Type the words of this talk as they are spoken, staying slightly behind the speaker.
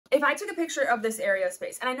if I took a picture of this area of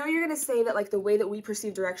space, and I know you're going to say that, like, the way that we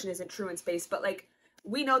perceive direction isn't true in space, but, like,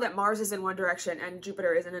 we know that Mars is in one direction and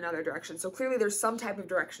Jupiter is in another direction. So clearly there's some type of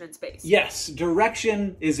direction in space. Yes,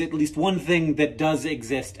 direction is at least one thing that does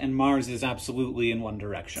exist, and Mars is absolutely in one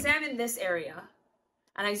direction. Say I'm in this area,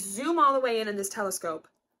 and I zoom all the way in this telescope.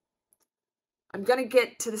 I'm going to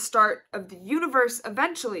get to the start of the universe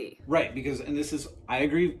eventually. Right, because, and this is, I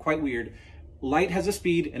agree, quite weird. Light has a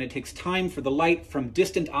speed, and it takes time for the light from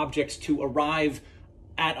distant objects to arrive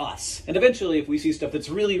at us. And eventually, if we see stuff that's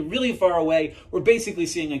really, really far away, we're basically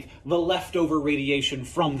seeing like the leftover radiation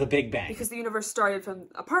from the Big Bang. Because the universe started from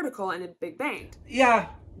a particle and a Big Bang. Yeah,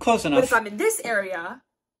 close enough. But if I'm in this area,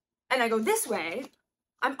 and I go this way,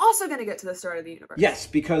 I'm also going to get to the start of the universe. Yes,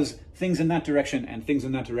 because things in that direction and things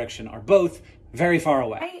in that direction are both very far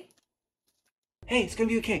away. Right? Hey, it's going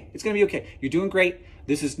to be okay. It's going to be okay. You're doing great.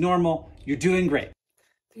 This is normal. You're doing great.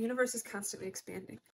 The universe is constantly expanding.